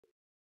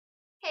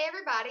Hey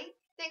everybody,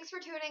 thanks for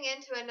tuning in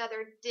to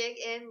another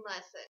Dig In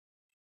lesson.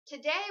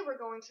 Today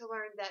we're going to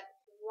learn that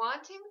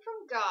wanting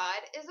from God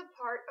is a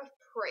part of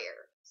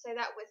prayer. Say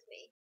that with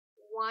me.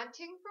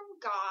 Wanting from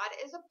God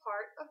is a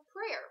part of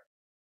prayer.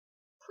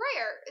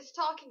 Prayer is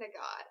talking to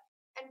God,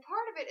 and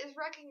part of it is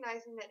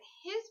recognizing that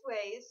His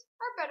ways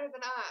are better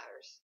than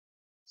ours.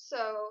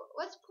 So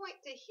let's point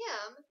to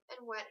Him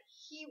and what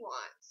He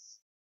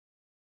wants.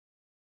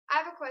 I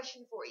have a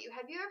question for you.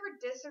 Have you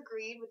ever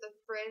disagreed with a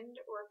friend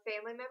or a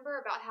family member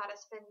about how to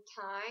spend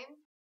time?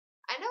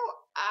 I know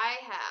I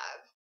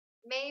have.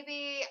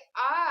 Maybe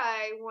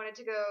I wanted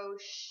to go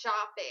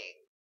shopping,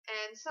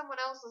 and someone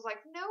else was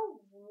like,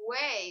 no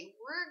way,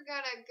 we're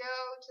gonna go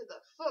to the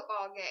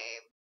football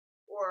game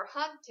or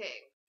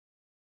hunting.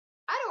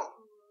 I don't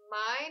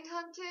mind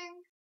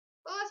hunting,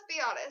 but let's be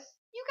honest,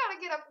 you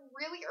gotta get up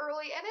really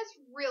early and it's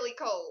really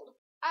cold.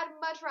 I'd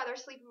much rather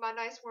sleep in my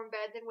nice warm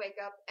bed than wake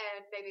up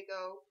and maybe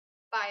go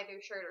buy a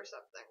new shirt or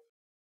something.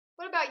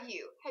 What about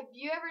you? Have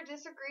you ever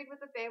disagreed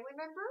with a family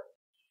member?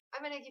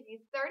 I'm going to give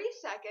you 30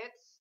 seconds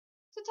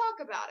to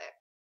talk about it.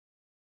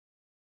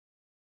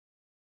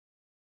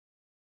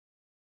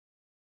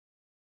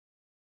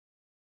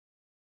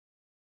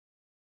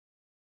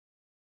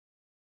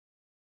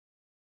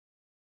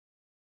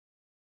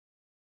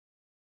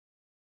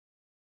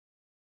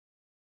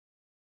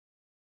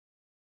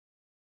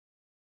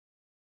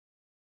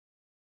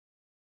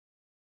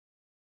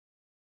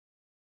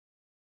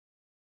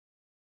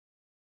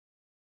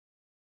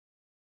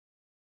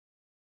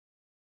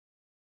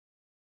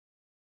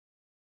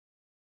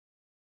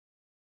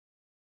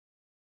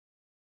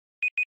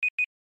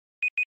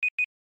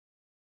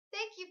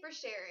 Thank you for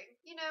sharing.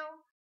 We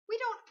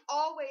don't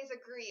always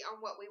agree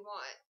on what we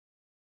want.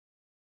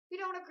 We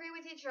don't agree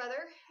with each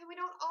other, and we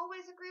don't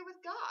always agree with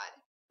God.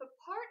 But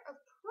part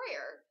of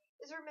prayer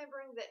is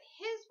remembering that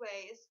His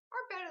ways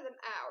are better than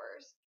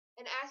ours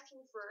and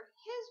asking for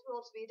His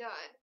will to be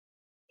done,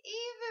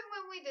 even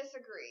when we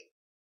disagree.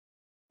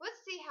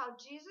 Let's see how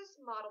Jesus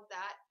modeled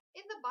that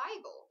in the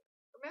Bible.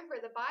 Remember,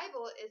 the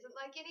Bible isn't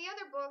like any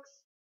other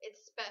books,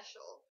 it's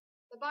special.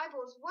 The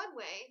Bible is one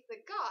way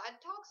that God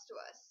talks to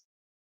us.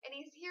 And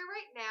He's here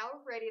right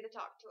now, ready to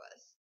talk to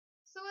us.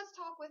 So let's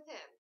talk with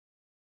Him.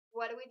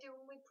 What do we do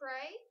when we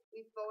pray?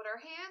 We fold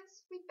our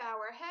hands, we bow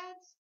our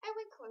heads, and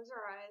we close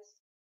our eyes.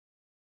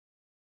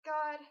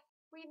 God,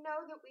 we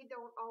know that we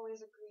don't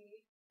always agree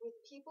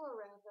with people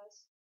around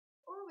us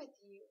or with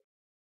you,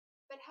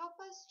 but help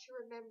us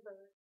to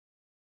remember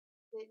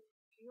that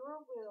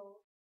your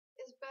will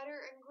is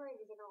better and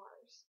greater than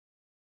ours.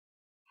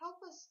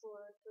 Help us,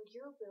 Lord, for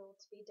your will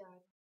to be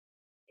done.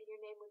 In your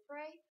name we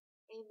pray.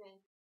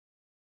 Amen.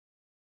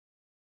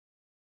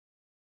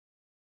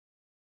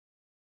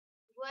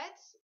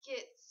 Let's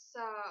get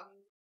some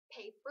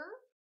paper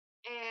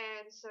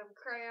and some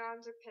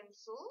crayons or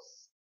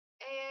pencils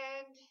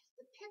and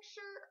the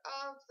picture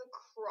of the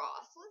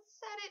cross. Let's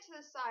set it to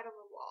the side on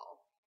the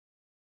wall.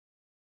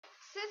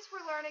 Since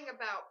we're learning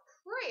about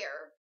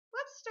prayer,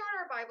 let's start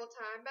our Bible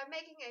time by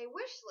making a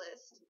wish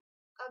list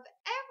of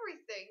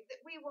everything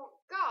that we want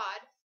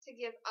God to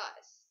give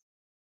us.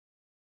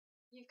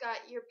 You've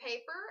got your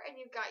paper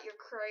and you've got your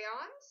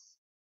crayons.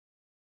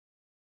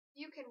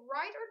 You can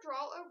write or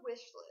draw a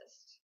wish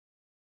list.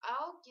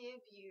 I'll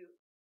give you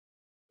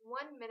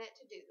 1 minute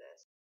to do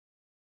this.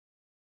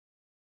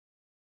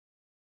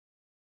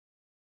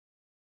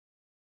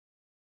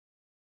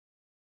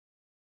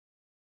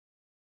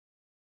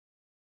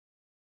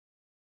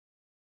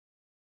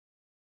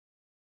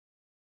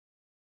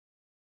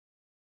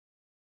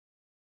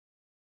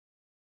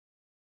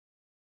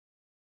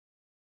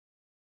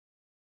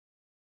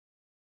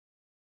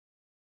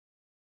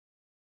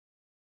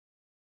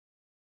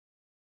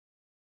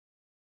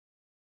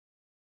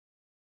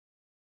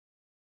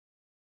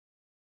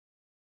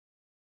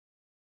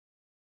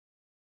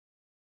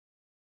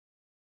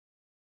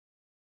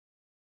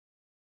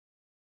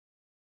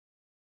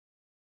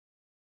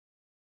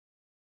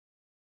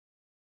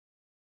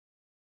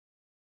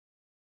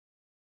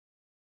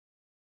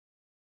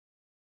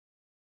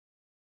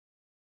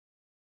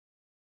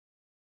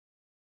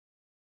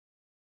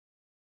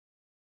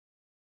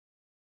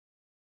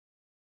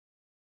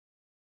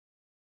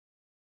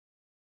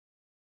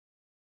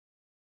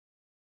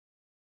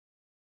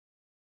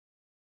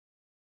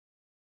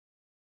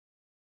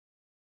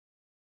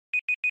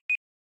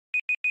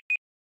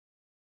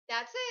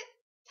 That's it.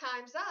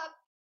 Time's up.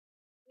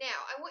 Now,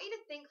 I want you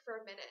to think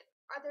for a minute.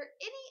 Are there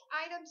any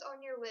items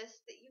on your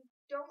list that you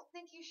don't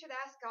think you should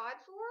ask God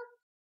for?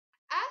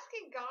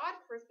 Asking God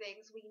for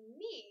things we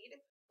need,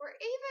 or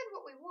even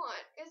what we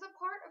want, is a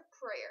part of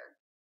prayer.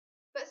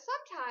 But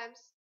sometimes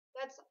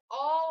that's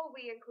all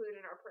we include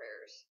in our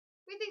prayers.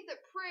 We think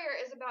that prayer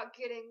is about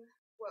getting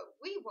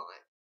what we want.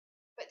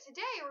 But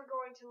today we're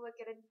going to look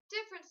at a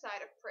different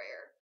side of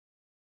prayer.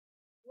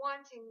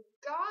 Wanting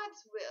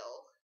God's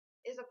will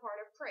is a part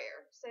of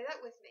prayer. Say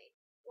that with me.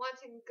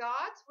 Wanting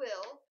God's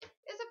will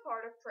is a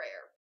part of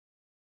prayer.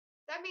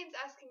 That means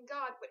asking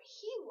God what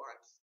He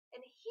wants and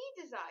He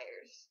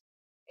desires,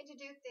 and to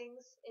do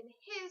things in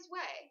His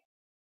way.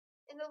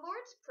 In the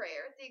Lord's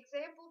Prayer, the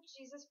example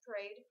Jesus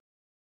prayed,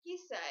 he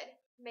said,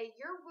 "May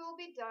your will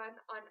be done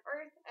on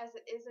earth as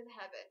it is in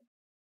heaven."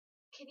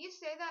 Can you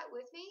say that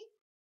with me?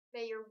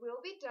 May your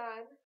will be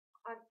done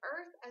on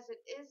earth as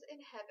it is in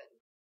heaven.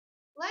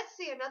 Let's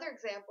see another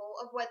example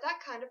of what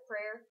that kind of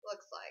prayer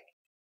looks like.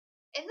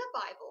 In the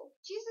Bible,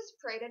 Jesus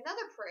prayed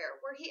another prayer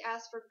where he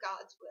asked for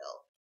God's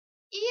will,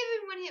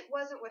 even when it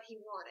wasn't what he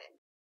wanted.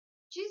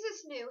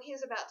 Jesus knew he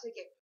was about to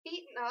get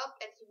beaten up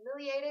and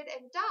humiliated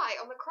and die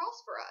on the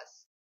cross for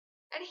us.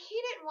 And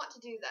he didn't want to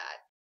do that.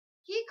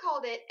 He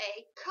called it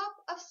a cup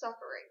of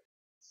suffering,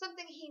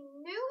 something he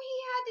knew he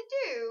had to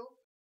do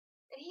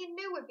and he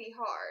knew would be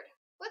hard.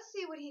 Let's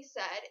see what he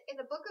said in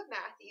the book of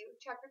Matthew,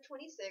 chapter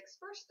 26,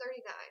 verse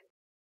 39. It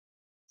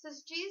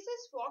says,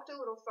 Jesus walked a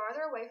little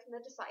farther away from the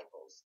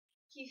disciples.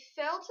 He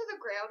fell to the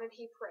ground and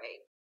he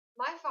prayed,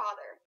 "My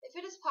Father, if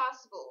it is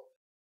possible,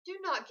 do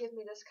not give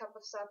me this cup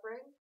of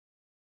suffering,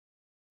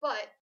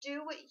 but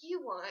do what you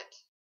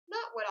want,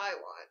 not what I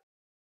want."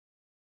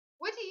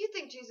 What do you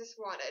think Jesus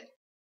wanted?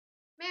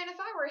 Man, if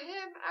I were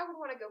him, I would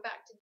want to go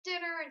back to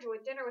dinner, enjoy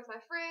dinner with my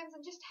friends,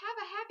 and just have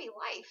a happy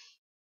life.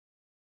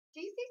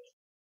 Do you think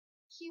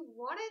he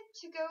wanted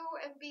to go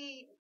and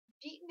be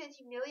beaten and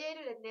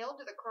humiliated and nailed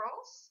to the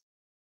cross?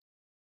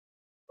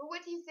 Or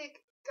what do you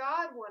think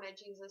God wanted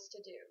Jesus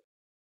to do?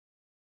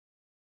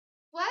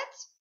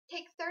 Let's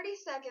take 30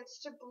 seconds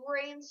to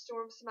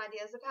brainstorm some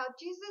ideas of how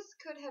Jesus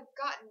could have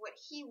gotten what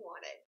he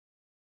wanted.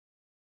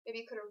 Maybe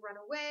he could have run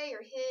away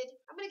or hid.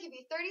 I'm going to give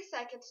you 30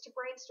 seconds to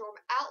brainstorm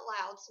out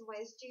loud some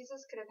ways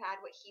Jesus could have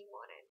had what he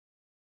wanted.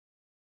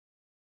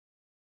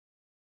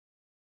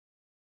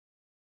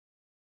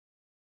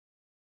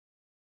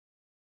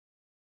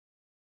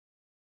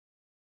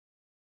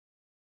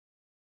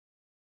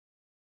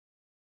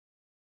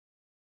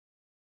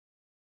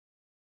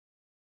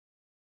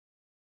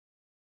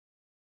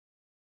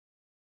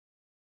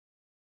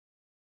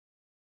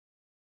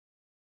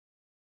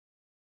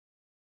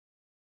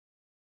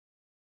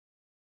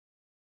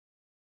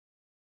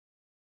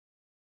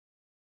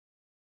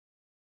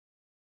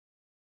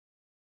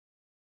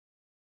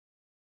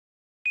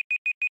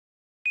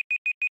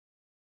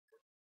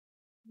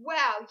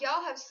 Wow,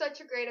 y'all have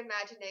such a great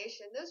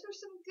imagination. Those were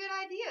some good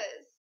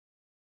ideas.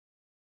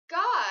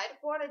 God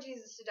wanted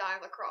Jesus to die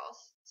on the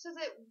cross so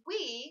that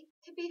we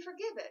could be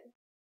forgiven.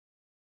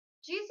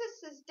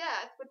 Jesus'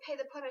 death would pay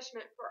the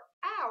punishment for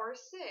our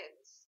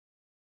sins.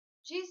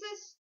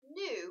 Jesus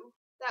knew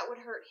that would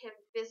hurt him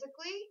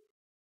physically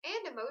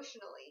and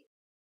emotionally.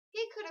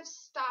 He could have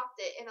stopped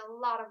it in a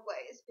lot of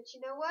ways, but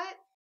you know what?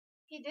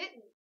 He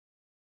didn't.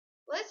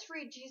 Let's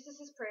read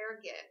Jesus' prayer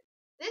again.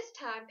 This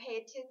time,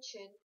 pay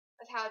attention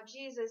of how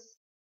Jesus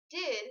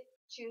did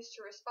choose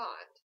to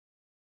respond.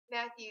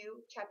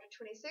 Matthew chapter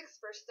 26,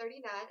 verse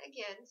 39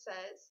 again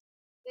says,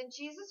 Then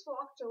Jesus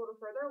walked a little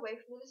further away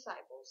from the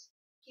disciples.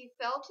 He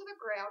fell to the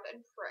ground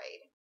and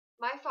prayed,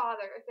 "My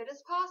Father, if it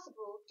is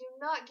possible, do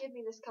not give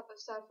me this cup of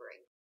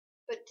suffering,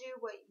 but do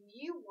what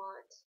you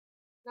want,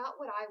 not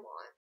what I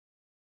want."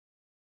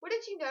 What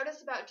did you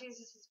notice about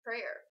Jesus'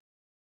 prayer?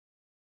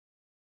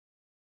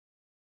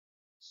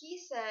 He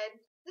said,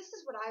 "This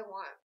is what I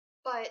want,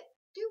 but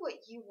do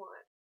what you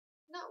want,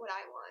 not what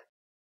I want."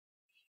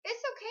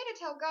 It's okay to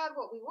tell God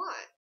what we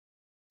want.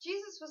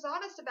 Jesus was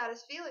honest about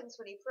his feelings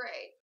when he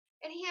prayed,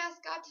 and he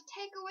asked God to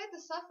take away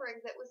the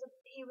suffering that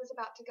he was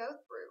about to go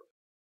through.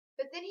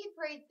 But then he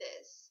prayed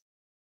this,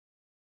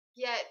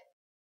 "Yet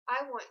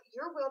I want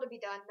your will to be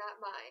done, not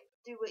mine.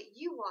 Do what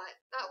you want,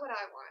 not what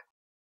I want."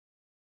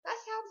 That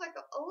sounds like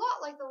a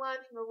lot like the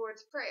line from the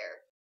Lord's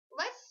Prayer.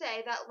 Let's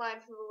say that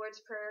line from the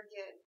Lord's Prayer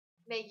again.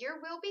 "May your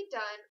will be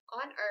done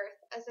on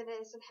earth as it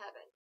is in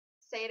heaven."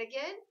 Say it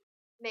again.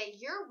 "May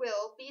your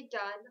will be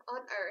done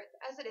on earth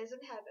as it is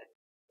in heaven."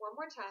 One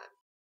more time.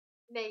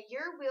 "May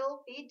your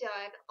will be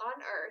done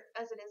on earth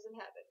as it is in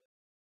heaven."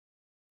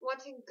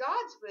 Wanting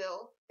God's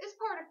will is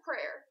part of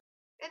prayer,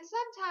 and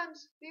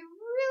sometimes we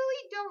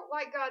really don't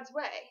like God's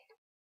way.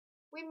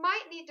 We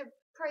might need to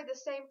pray the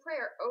same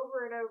prayer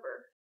over and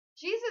over.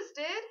 Jesus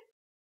did.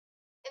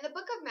 In the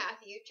book of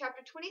Matthew,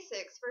 chapter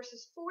 26,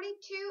 verses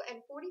 42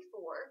 and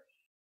 44,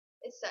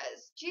 it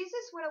says,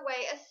 Jesus went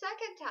away a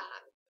second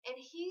time, and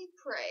he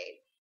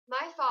prayed,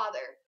 "My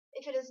Father,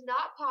 if it is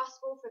not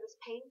possible for this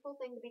painful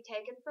thing to be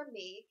taken from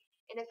me,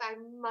 and if I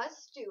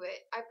must do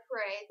it, I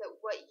pray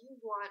that what you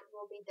want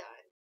will be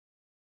done."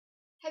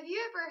 Have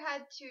you ever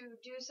had to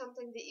do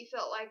something that you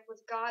felt like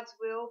was God's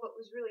will but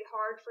was really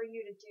hard for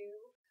you to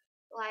do?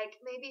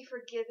 Like maybe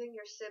forgiving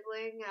your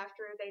sibling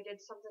after they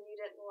did something you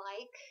didn't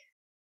like?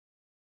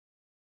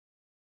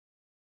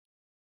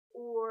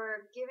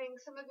 Or giving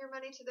some of your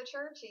money to the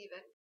church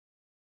even?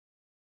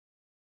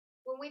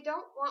 When we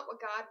don't want what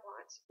God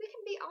wants, we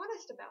can be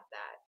honest about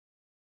that.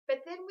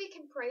 But then we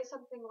can pray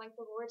something like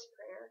the Lord's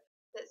Prayer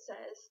that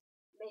says,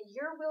 "May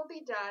your will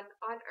be done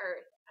on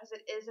earth as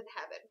it is in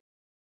heaven."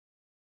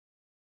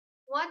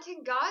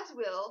 Wanting God's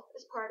will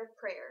is part of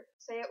prayer.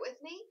 Say it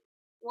with me.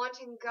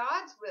 Wanting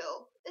God's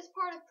will is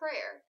part of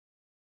prayer.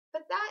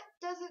 But that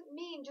doesn't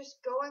mean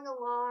just going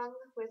along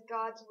with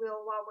God's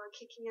will while we're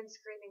kicking and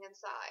screaming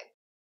inside.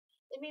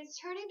 It means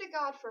turning to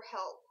God for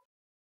help,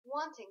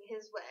 wanting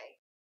His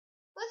way.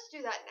 Let's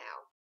do that now.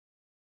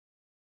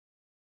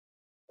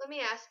 Let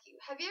me ask you,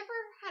 have you ever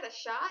had a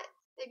shot?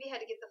 Maybe you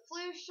had to get the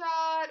flu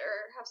shot or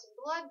have some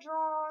blood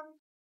drawn?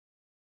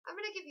 I'm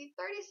going to give you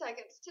 30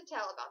 seconds to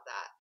tell about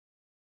that.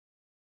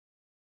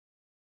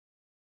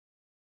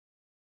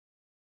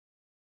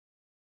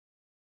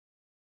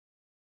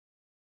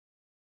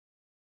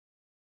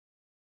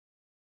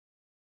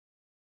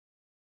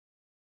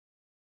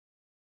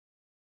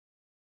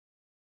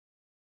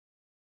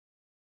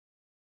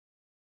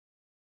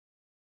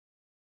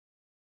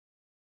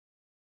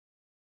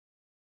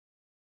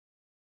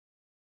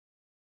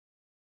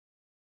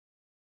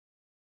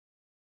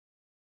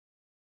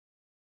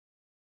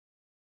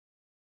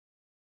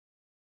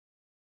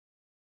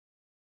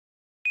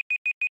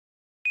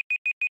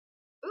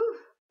 Ooh,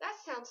 that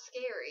sounds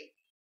scary.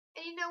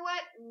 And you know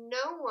what?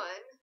 No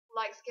one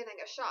likes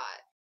getting a shot.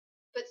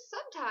 But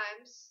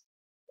sometimes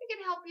it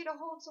can help you to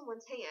hold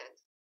someone's hand.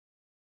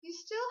 You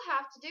still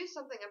have to do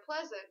something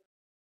unpleasant,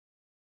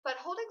 but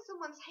holding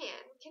someone's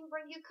hand can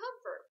bring you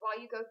comfort while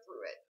you go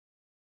through it.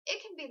 It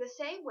can be the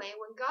same way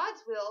when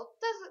God's will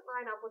doesn't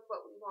line up with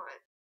what we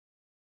want.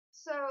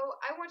 So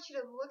I want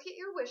you to look at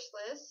your wish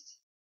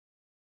list,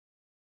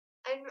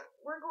 and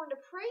we're going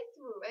to pray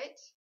through it,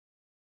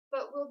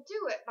 but we'll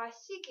do it by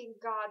seeking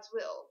God's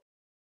will.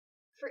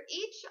 For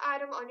each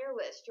item on your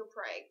list, you'll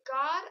pray,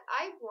 God,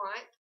 I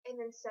want, and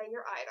then say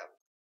your item.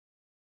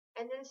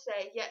 And then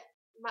say, yet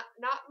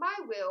not my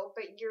will,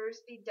 but yours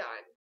be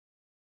done.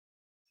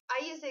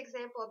 I used the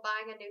example of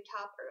buying a new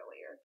top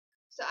earlier.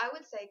 So I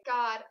would say,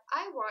 God,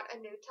 I want a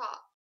new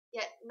top,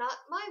 yet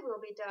not my will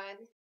be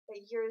done,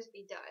 but yours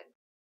be done.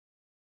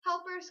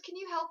 Helpers, can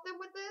you help them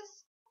with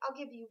this? I'll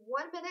give you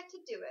 1 minute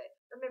to do it.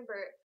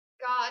 Remember,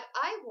 God,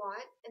 I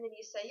want, and then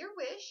you say your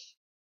wish,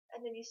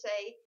 and then you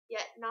say,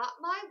 yet not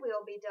my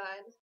will be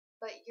done,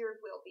 but your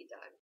will be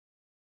done.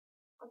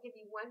 I'll give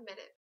you 1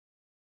 minute.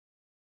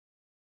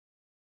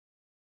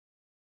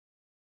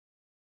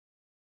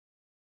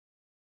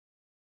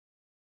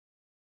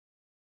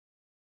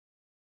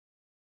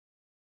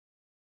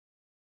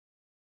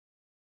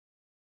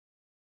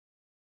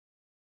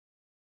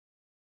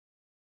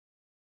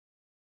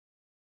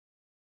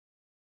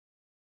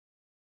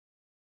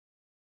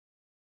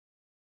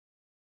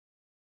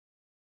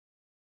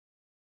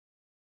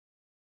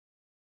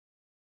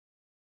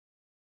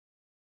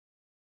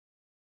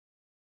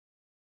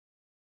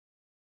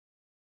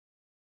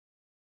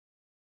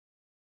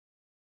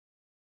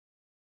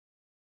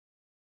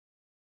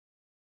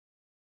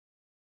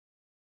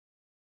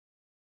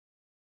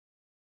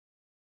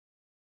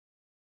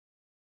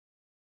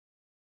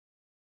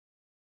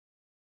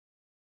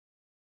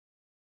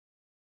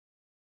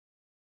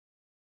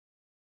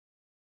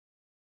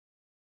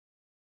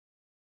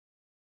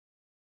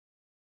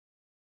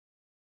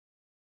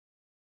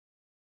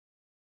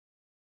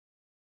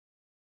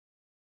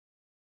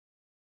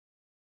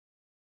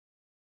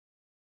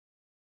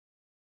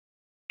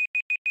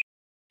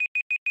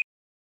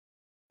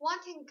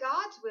 Wanting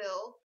God's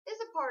will is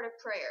a part of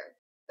prayer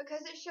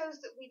because it shows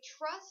that we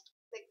trust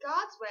that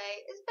God's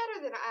way is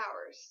better than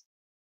ours.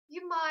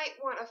 You might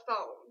want a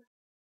phone,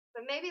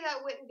 but maybe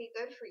that wouldn't be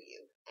good for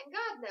you, and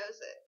God knows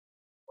it.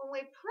 When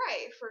we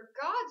pray for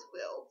God's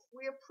will,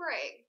 we are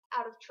praying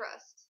out of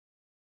trust.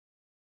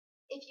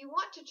 If you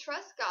want to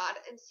trust God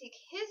and seek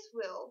His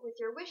will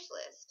with your wish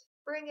list,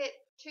 bring it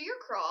to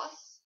your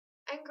cross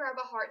and grab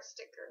a heart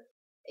sticker.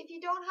 If you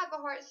don't have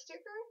a heart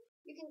sticker,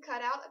 you can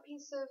cut out a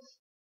piece of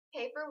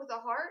paper with a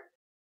heart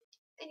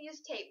and use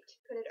tape to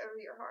put it over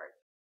your heart.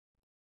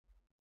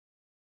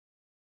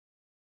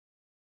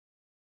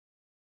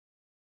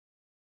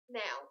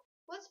 Now,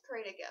 let's pray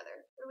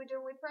together. What do we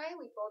do when we pray?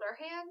 We fold our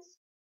hands,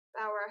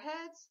 bow our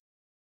heads,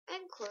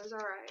 and close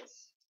our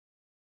eyes.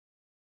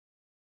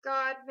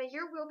 God, may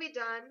your will be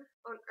done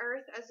on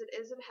earth as it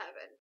is in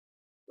heaven.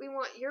 We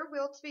want your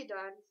will to be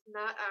done,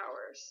 not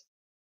ours.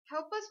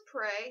 Help us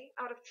pray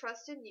out of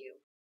trust in you,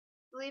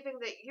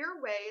 believing that your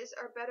ways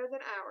are better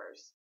than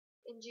ours.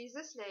 In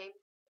Jesus' name,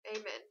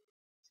 amen.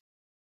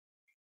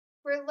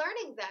 We're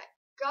learning that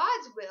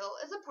God's will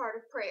is a part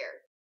of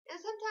prayer, and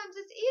sometimes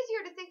it's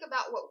easier to think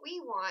about what we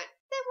want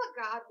than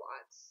what God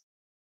wants.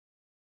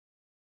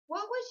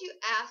 What would you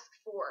ask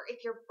for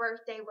if your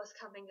birthday was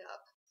coming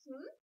up?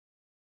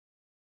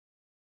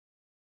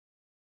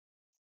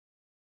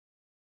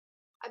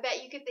 I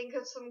bet you could think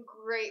of some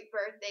great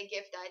birthday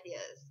gift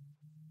ideas.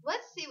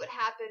 Let's see what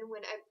happened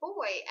when a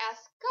boy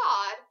asked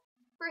God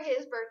for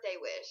his birthday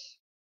wish.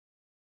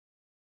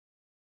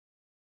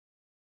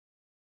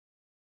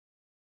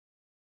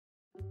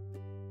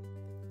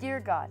 Dear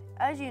God,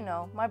 as you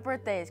know, my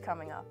birthday is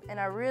coming up,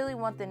 and I really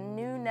want the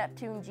new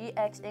Neptune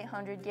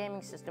GX800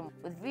 gaming system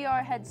with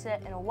VR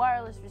headset and a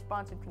wireless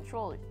responsive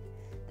controller.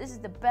 This is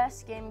the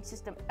best gaming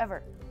system ever.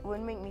 It would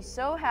make me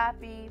so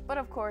happy, but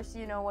of course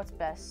you know what's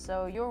best,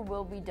 so your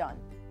will be done.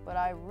 But but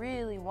I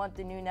really want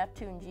the new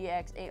Neptune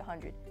GX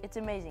 800. It's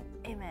amazing.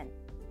 Amen.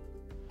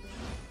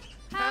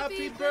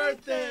 Happy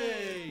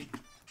birthday!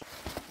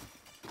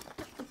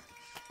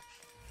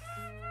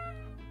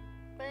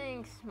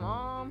 Thanks,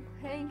 Mom.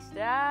 Thanks,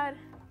 Dad.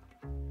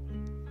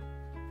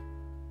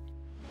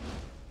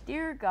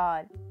 Dear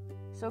God,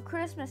 so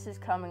Christmas is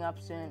coming up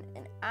soon,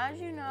 and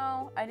as you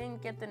know, I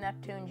didn't get the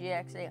Neptune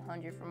GX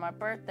 800 for my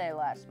birthday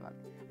last month,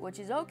 which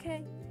is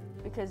okay,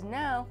 because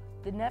now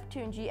the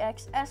Neptune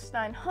GX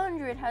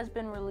S900 has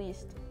been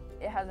released.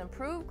 It has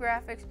improved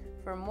graphics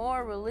for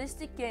more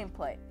realistic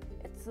gameplay.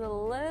 It's a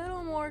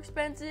little more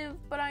expensive,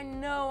 but I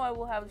know I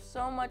will have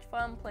so much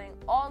fun playing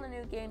all the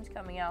new games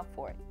coming out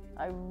for it.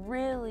 I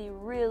really,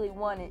 really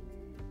want it,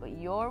 but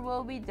your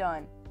will be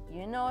done.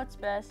 You know it's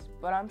best,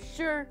 but I'm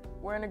sure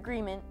we're in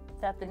agreement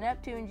that the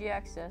Neptune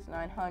GX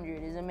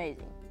S900 is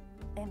amazing.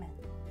 Amen.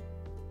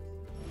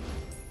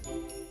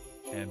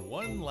 And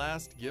one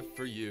last gift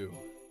for you.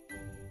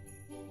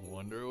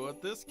 Wonder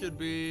what this could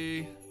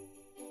be.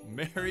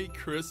 Merry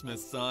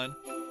Christmas, son.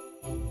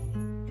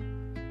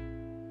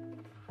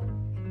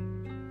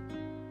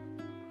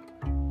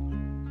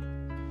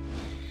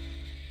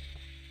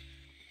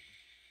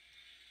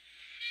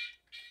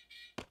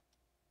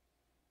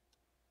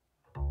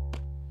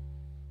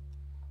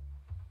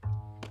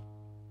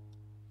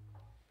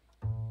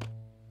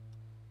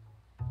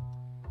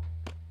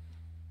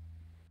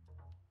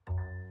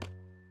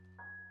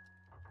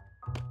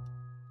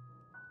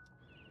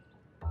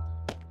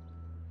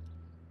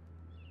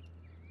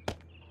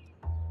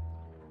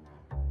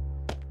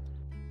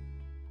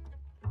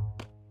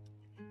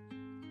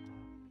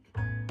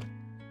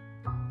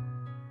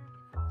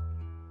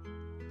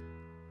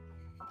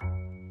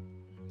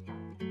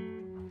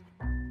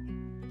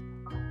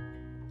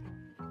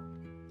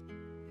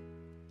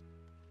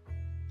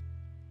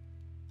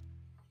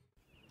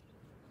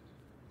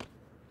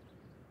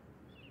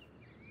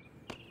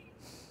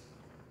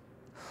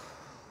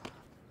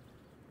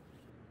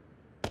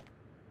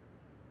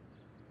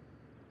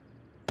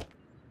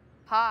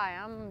 Hi,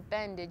 I'm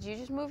Ben. Did you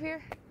just move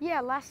here?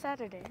 Yeah, last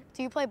Saturday.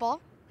 Do you play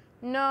ball?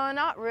 No,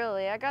 not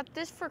really. I got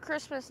this for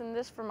Christmas and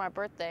this for my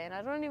birthday, and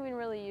I don't even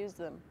really use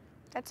them.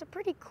 That's a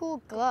pretty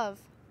cool glove.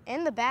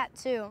 And the bat,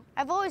 too.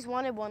 I've always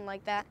wanted one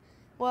like that.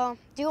 Well,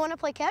 do you want to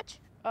play catch?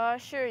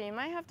 Sure. You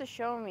might have to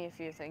show me a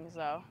few things,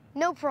 though.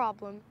 No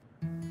problem.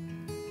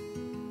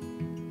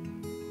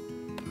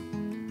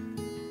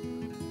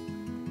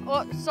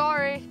 Oh,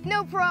 sorry.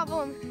 No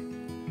problem.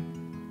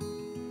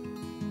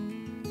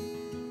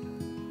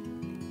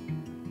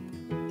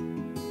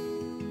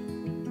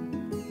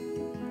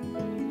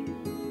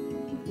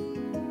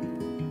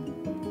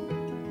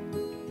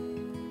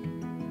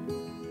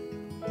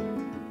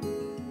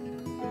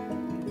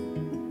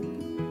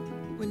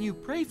 When you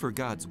pray for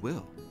God's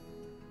will,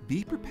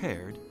 be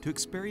prepared to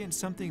experience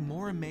something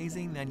more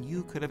amazing than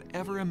you could have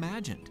ever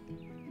imagined.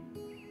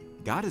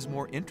 God is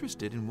more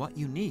interested in what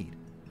you need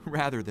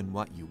rather than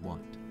what you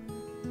want.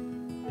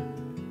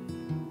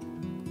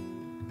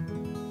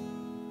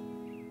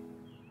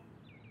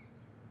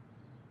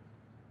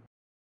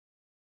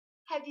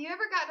 Have you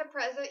ever gotten a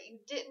present you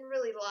didn't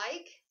really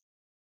like?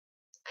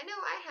 I know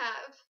I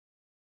have.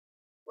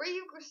 Were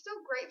you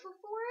still grateful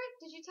for it?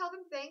 Did you tell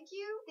them thank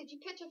you? Did you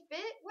pitch a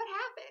fit? What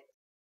happened?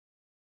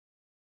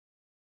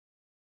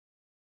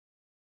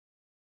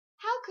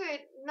 How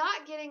could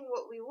not getting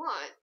what we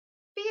want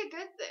be a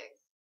good thing?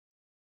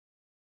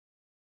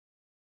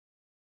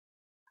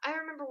 I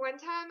remember one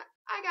time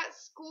I got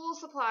school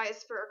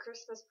supplies for a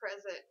Christmas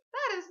present.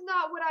 That is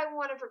not what I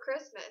wanted for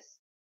Christmas.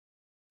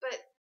 But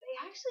they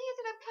actually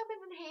ended up coming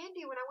in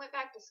handy when I went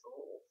back to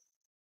school.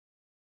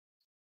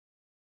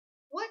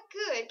 What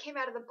good came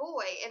out of the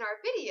boy in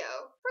our video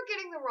for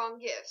getting the wrong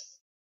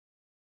gifts?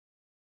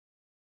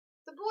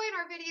 The boy in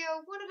our video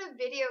wanted a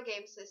video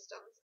game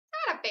system,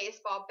 not a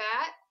baseball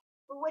bat.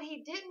 But what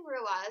he didn't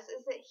realize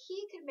is that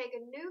he could make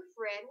a new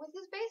friend with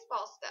his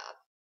baseball stuff.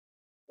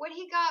 What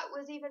he got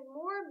was even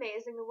more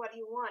amazing than what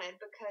he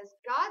wanted, because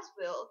God's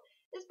will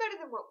is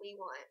better than what we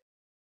want.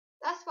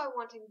 That's why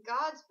wanting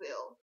God's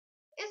will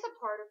is a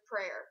part of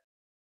prayer.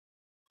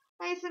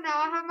 Hey, so now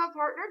I have my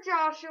partner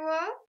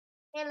Joshua.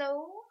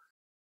 Hello.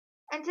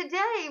 And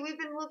today we've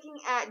been looking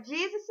at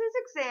Jesus'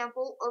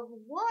 example of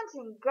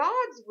wanting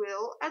God's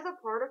will as a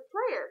part of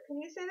prayer.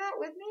 Can you say that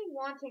with me?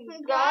 Wanting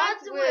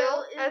God's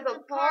will as a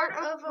part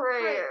of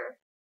prayer.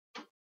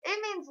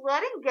 It means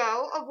letting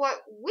go of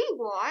what we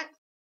want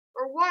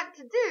or want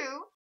to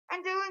do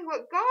and doing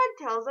what God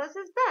tells us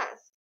is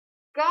best.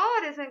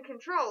 God is in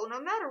control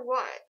no matter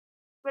what.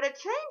 But a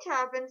change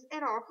happens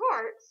in our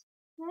hearts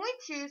when we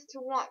choose to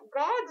want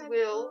God's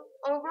will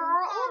over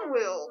our own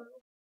will.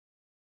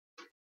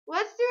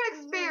 Let's do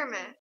an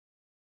experiment.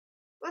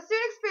 Let's do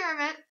an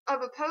experiment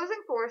of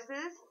opposing forces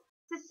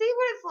to see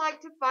what it's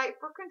like to fight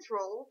for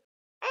control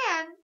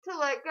and to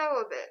let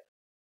go of it.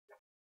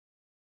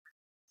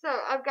 So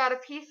I've got a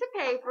piece of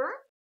paper,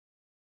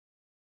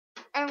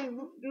 and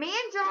me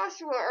and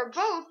Joshua are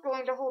both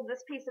going to hold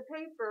this piece of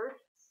paper,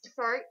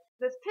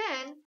 this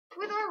pen,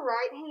 with our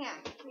right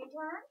hand. Can you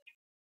turn?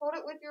 hold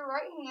it with your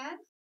right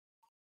hand.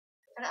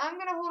 And I'm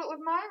going to hold it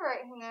with my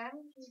right hand.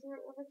 Can you do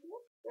it over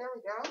here? There we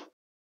go.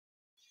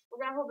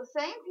 We're going to hold the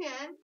same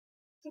pen.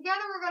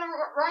 Together we're going to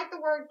write the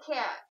word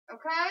cat.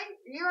 Okay?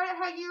 You write it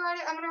how you write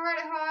it. I'm going to write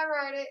it how I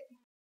write it.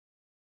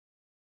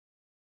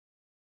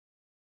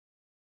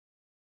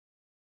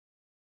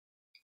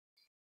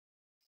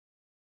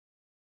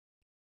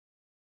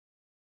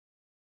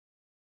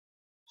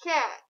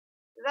 Cat.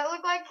 Does that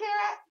look like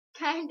cat?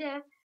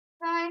 Kinda.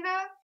 Kinda.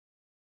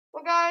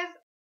 Well, guys,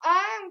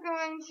 I'm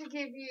going to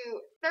give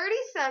you 30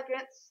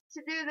 seconds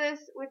to do this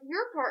with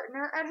your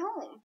partner at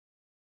home.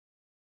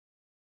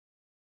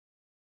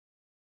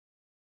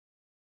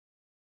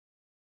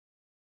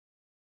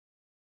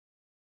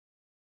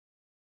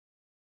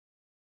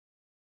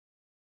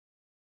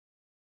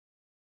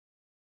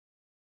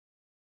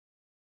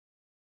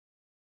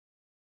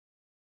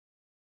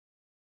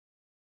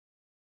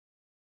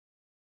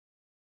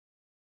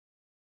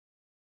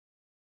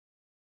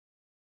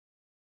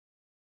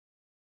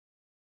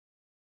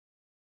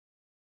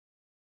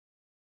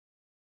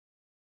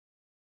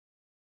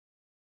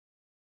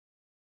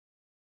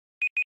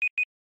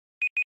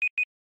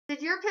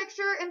 Did your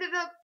picture ended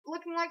up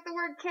looking like the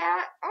word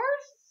cat?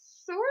 Ours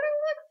sort of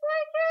looks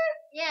like it.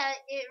 Yeah,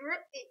 it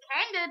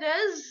kinda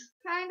does.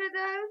 Kinda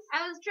does.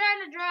 I was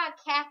trying to draw a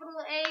capital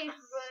A,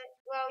 but,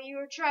 well, you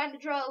were trying to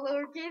draw a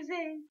lowercase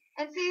a.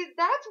 And see,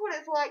 that's what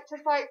it's like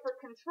to fight for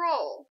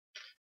control.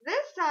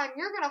 This time,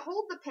 you're going to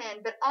hold the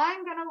pen, but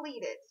I'm going to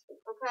lead it.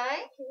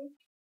 Okay?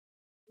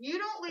 You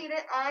don't lead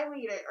it, I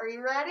lead it. Are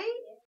you ready?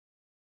 Yeah.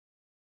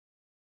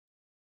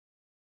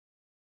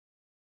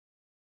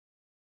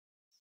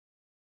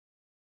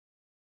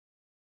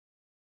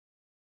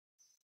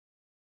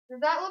 Does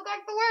that look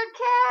like the word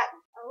cat?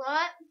 A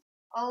lot.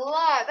 A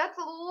lot. That's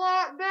a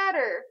lot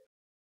better.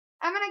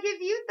 I'm going to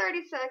give you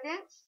 30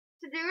 seconds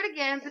to do it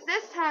again, but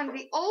this time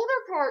the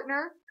older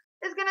partner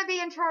is going to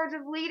be in charge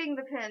of leading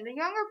the pen. The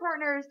younger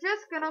partner is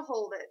just going to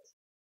hold it.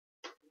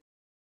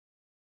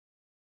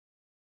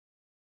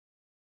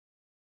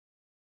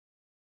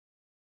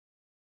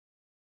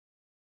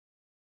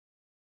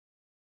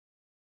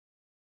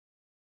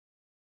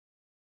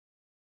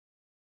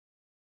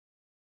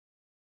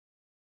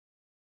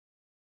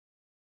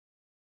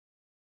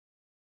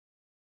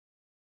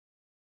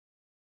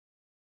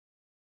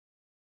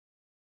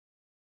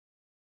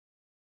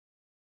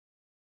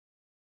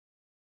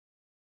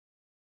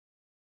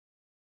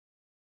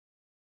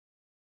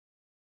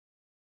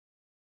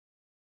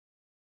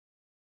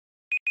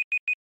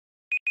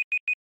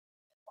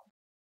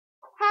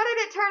 How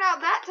did it turn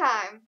out that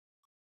time?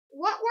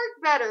 What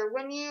worked better,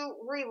 when you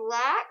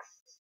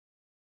relaxed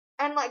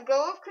and let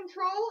go of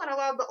control and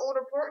allowed the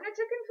older partner to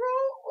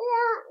control,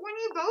 or when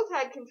you both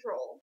had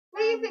control? What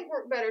do you think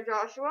worked better,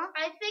 Joshua?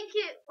 I think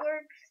it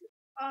works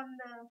on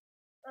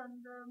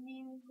the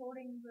me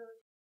holding the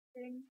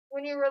thing.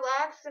 When you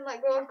relaxed and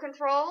let go of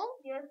control?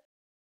 Yes.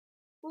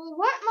 Well,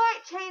 what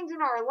might change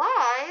in our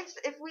lives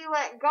if we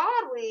let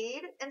God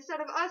lead instead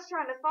of us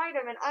trying to fight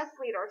Him and us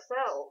lead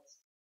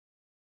ourselves?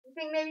 You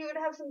think maybe we would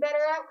have some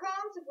better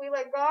outcomes if we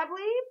let God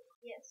lead?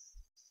 Yes.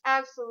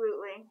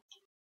 Absolutely.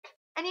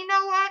 And you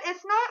know what?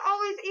 It's not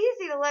always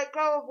easy to let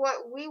go of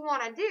what we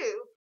want to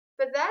do,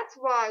 but that's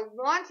why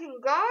wanting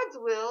God's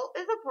will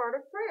is a part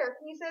of prayer.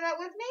 Can you say that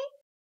with me?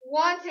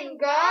 Wanting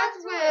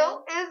God's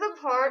will is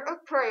a part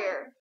of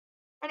prayer.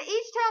 And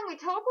each time we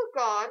talk with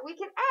God, we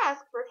can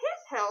ask for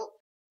His help,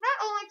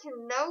 not only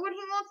to know what He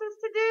wants us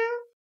to do,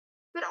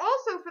 but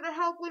also for the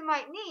help we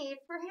might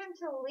need for Him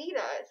to lead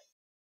us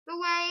the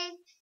way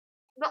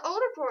the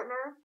older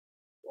partner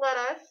led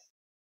us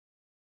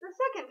the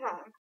second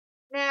time.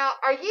 Now,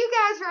 are you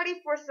guys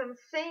ready for some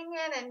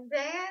singing and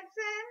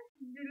dancing?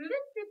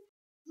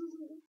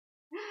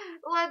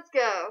 Let's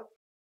go.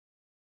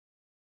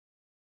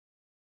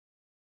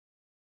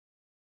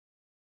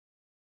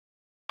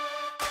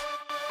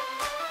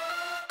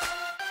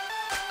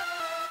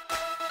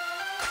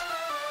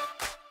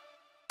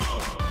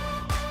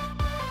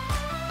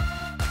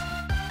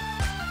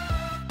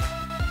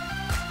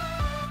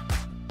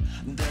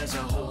 There's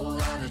a whole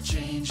lot of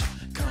change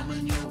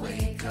coming your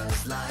way,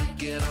 'cause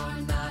like it or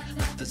not,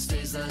 nothing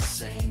stays the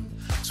same.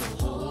 So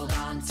hold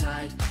on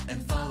tight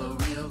and follow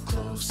real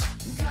close.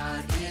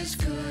 God is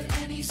good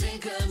and He's in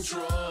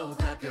control.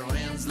 Clap your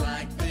hands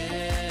like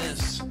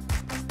this.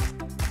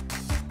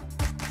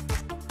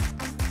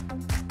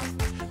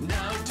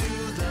 Now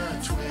do the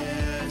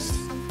twist.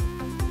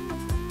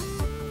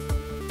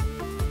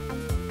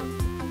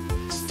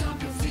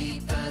 Stomp your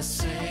feet the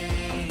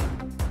same.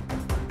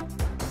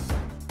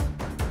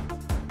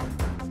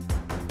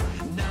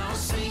 Now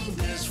sing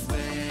this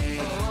way.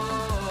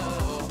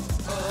 Oh,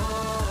 oh,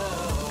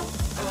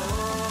 oh,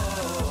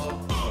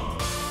 oh.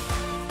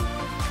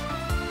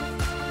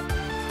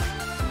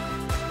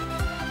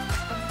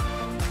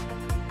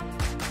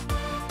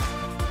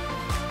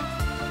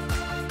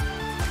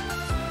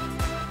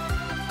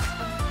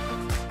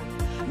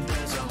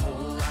 There's a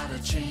whole lot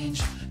of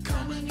change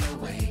coming your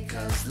way,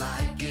 'cause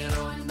like it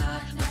or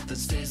not, nothing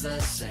stays the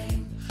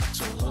same.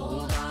 So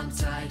hold on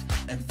tight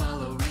and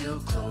follow real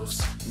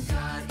close.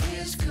 God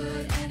is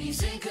good and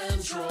He's in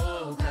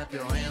control. Clap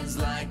your hands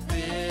like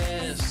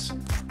this.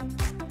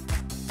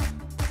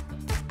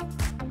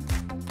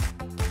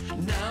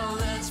 Now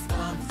let's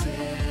pump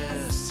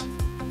fists.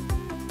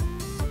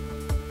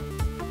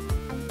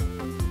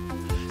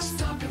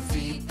 Stomp your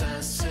feet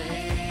the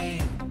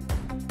same.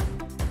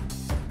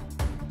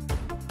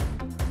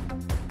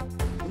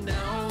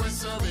 Now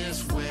whistle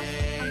this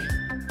way.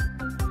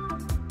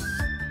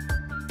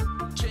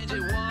 Change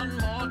it one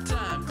more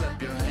time.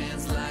 Clap your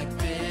hands like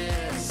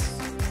this.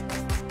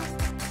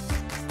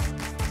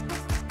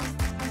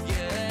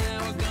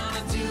 Yeah, we're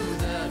gonna do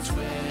the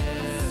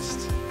twist.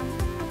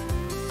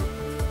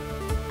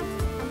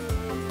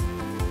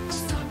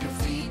 Stomp your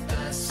feet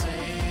the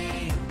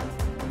same.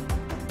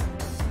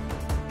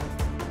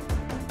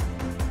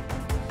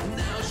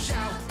 Now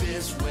shout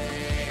this way.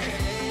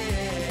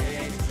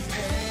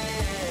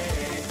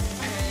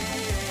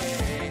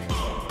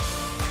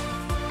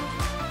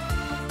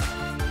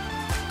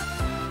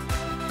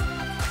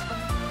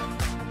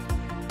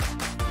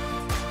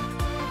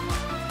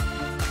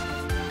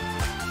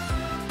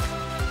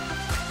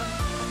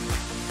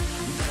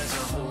 There's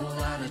a whole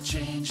lot of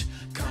change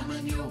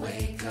coming your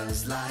way,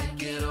 'cause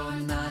like it or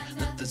not,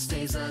 nothing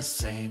stays the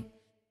same.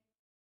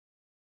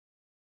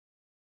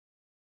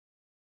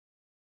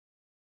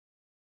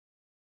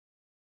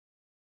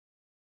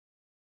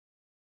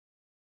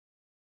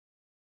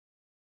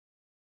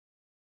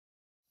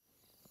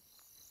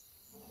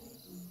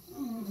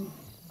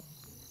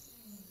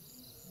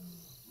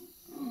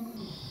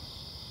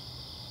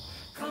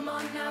 Come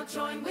on now,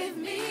 join with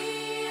me,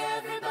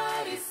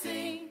 everybody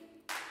sing.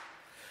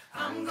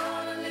 I'm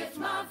gonna lift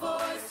my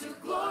voice to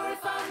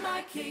glorify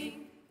my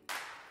King.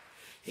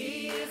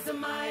 He is a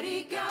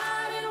mighty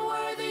God and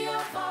worthy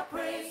of our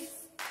praise.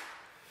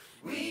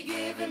 We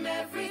give Him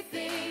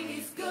everything,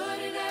 He's good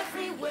in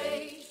every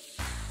way.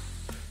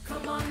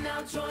 Come on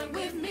now, join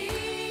with me,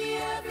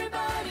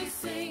 everybody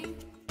sing.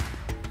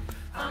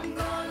 I'm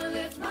gonna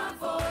lift my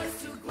voice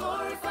to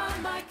glorify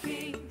my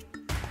King.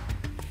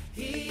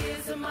 He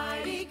is a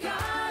mighty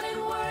God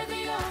and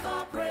worthy of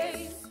our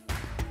praise.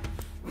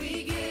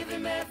 We give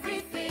Him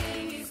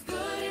everything, He's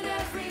good in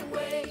every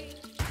way.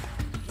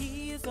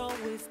 He is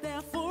always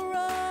there for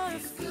us,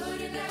 He's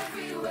good in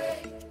every way.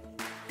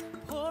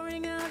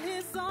 pouring out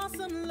His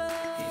awesome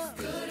love.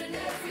 He's good in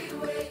every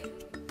way.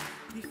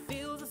 He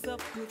fills us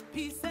up with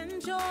peace and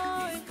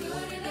joy. He's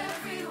good in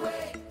every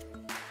way.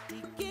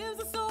 He gives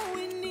us all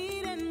we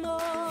need and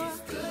more.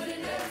 He's good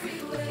in every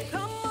way.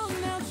 Come on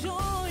now,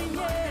 join,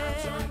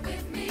 yeah. Join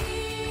with me,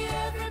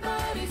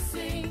 everybody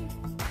sing.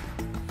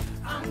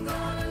 I'm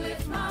gonna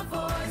lift my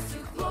voice to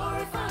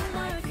glorify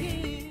my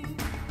King.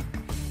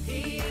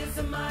 He is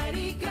a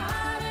mighty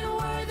God and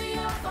worthy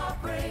of our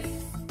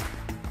praise.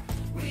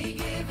 We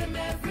give Him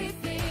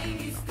everything,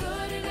 He's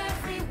good in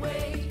every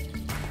way.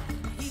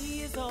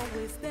 He is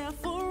always there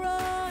for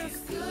us, He's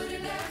good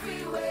in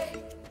every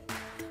way.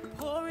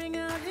 pouring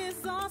out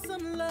His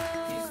awesome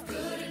love. He's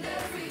good in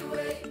every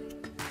way.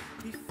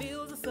 He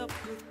fills us up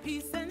with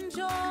peace and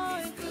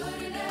joy. He's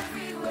good in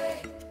every way.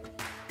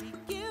 He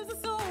gives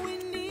us all we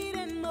need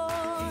and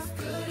more. He's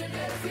good in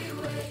every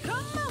way.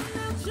 Come on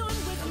now, join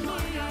with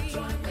me.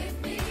 Join with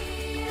me,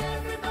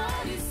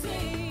 everybody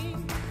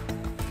sing.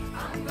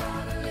 I'm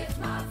gonna lift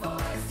my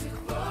voice to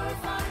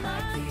glorify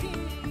my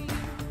King.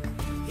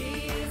 He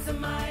is a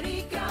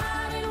mighty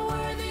God and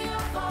worthy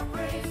of our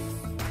praise.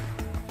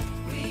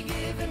 We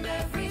give Him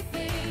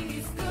everything,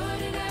 He's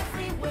good in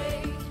every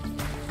way.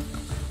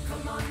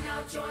 Come on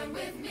now, join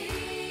with me,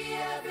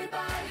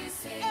 everybody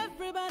sing.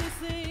 Everybody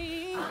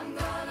sing. I'm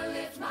gonna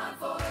lift my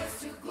voice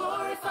to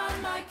glorify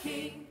my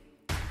King.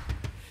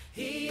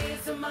 He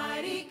is a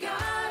mighty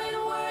God and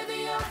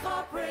worthy of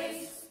our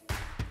praise.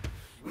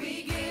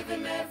 We give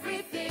Him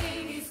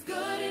everything, He's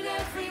good in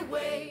every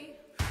way.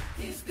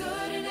 He's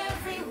good in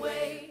every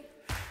way.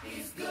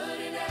 He's good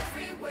in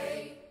every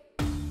way.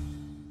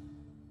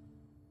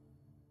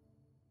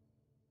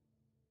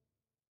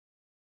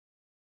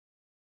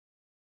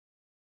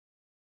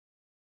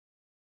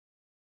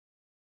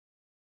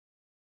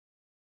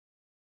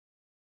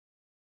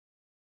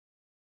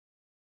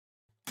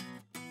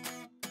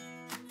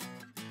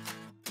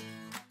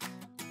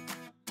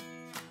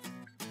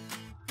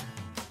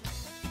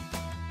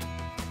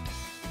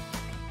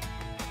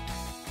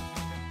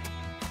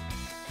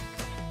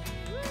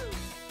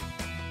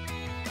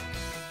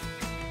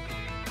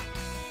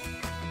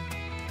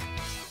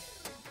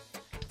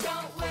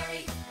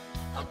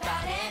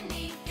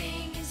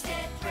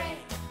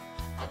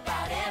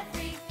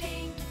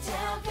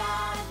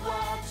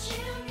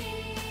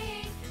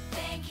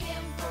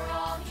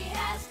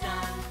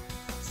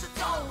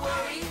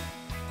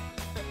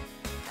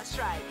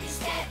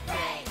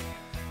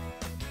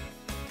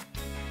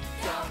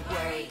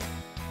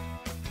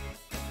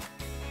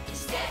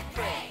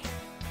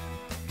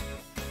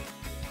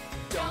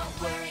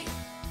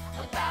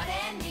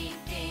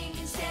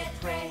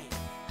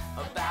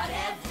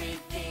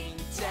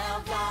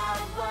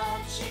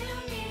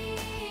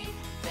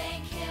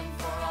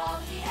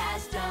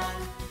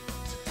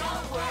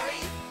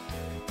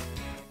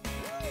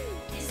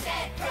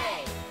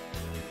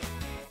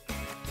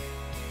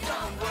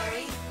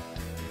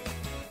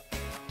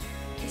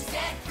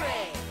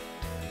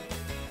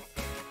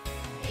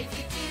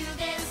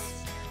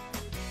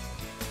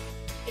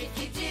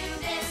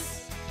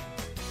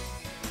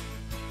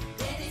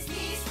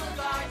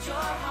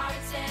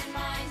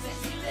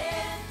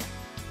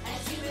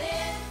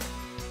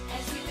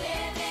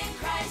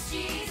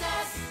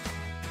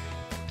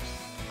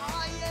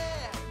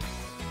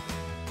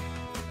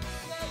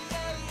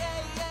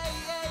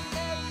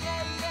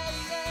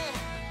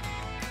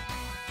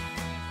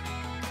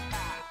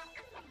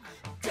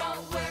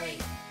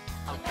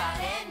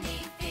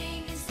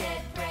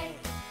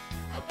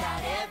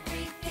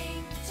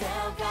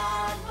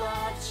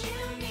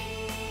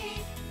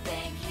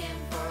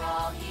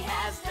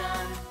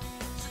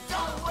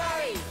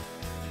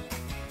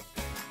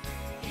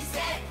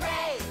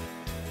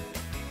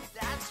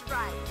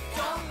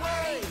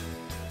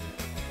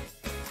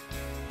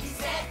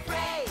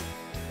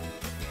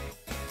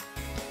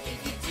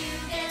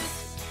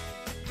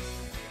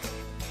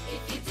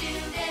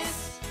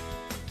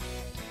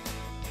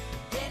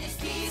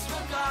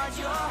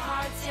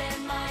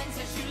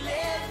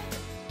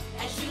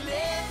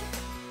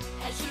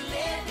 as you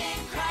live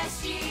in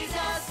Christ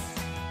Jesus.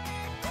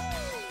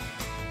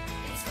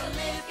 It's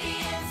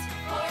Philippians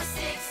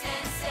 4:6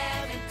 and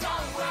 7.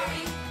 Don't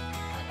worry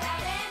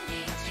about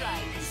anything.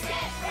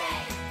 Instead,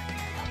 pray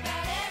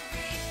about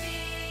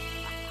everything.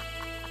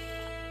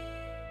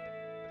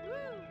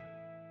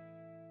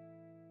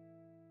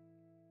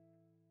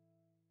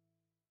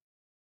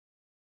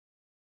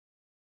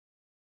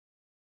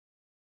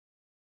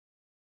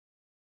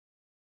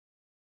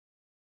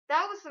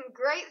 That was some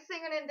great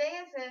singing and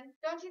dancing,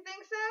 don't you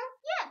think so?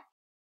 Yeah.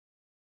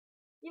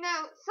 You know,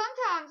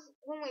 sometimes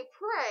when we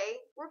pray,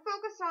 we're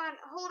focused on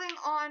holding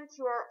on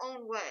to our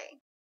own way.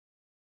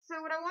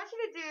 So what I want you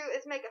to do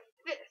is make a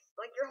fist,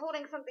 like you're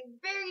holding something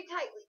very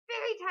tightly,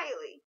 very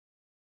tightly.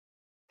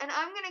 And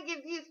I'm going to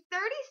give you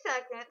 30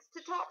 seconds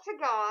to talk to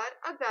God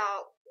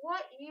about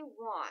what you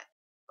want.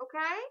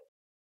 Okay?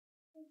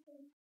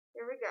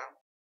 Here we go.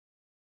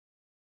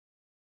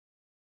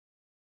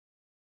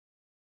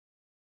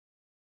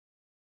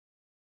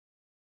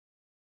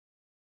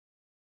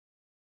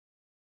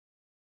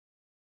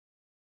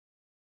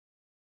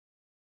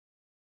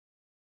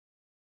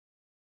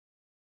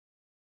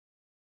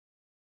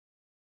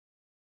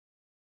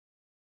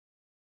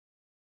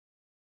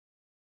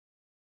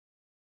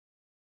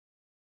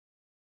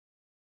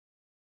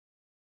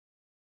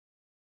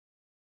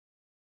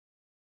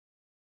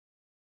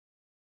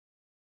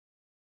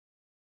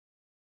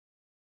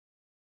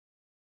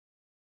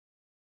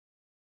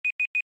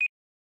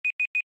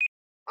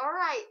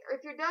 Alright,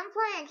 if you're done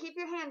praying, keep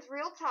your hands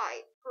real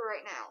tight for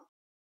right now.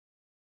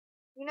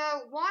 You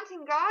know,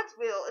 wanting God's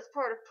will is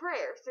part of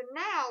prayer, so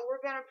now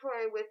we're going to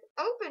pray with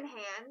open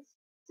hands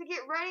to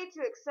get ready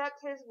to accept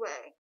His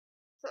way.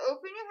 So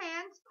open your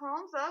hands,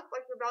 palms up,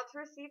 like you're about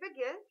to receive a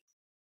gift,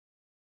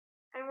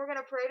 and we're going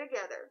to pray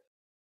together.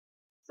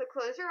 So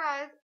close your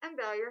eyes and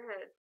bow your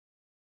head.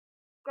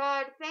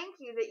 God,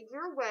 thank you that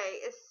your way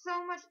is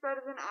so much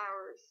better than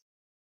ours.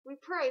 We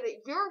pray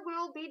that your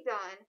will be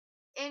done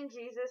in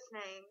Jesus'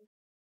 name.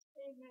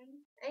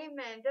 Amen.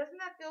 Amen. Doesn't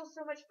that feel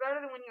so much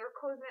better than when you're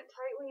closing it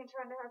tightly and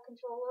trying to have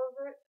control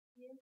over it?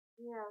 Yeah.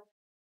 Yeah.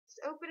 Just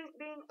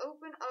being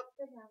open up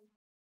to Him.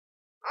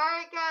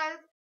 Alright,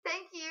 guys.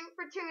 Thank you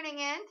for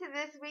tuning in to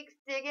this week's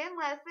Dig In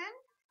lesson.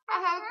 I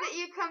hope that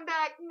you come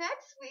back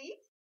next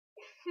week.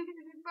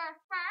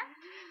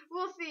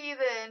 We'll see you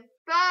then.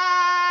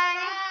 Bye.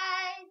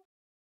 Bye.